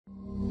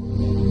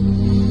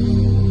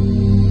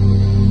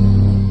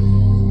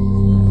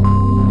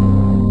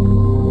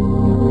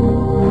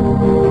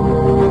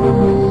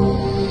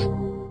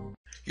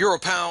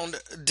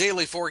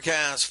daily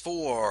forecast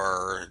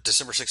for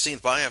December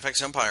 16th by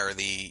FX Empire.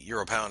 The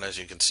euro pound, as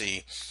you can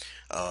see,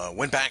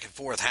 went back and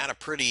forth, had a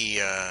pretty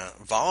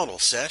volatile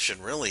session,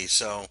 really.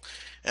 So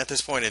at this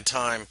point in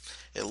time,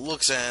 it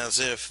looks as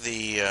if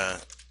the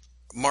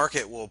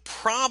market will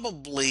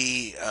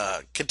probably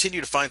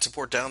continue to find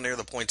support down near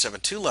the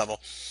 0.72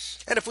 level.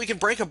 And if we can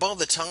break above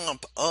the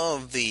top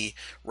of the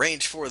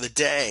range for the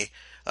day,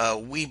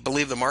 we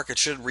believe the market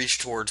should reach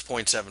towards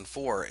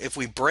 0.74. If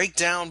we break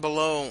down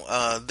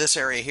below this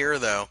area here,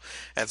 though,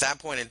 at that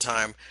point in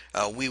time,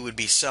 we would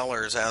be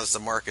sellers, as the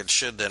market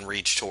should then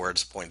reach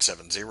towards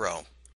 0.70.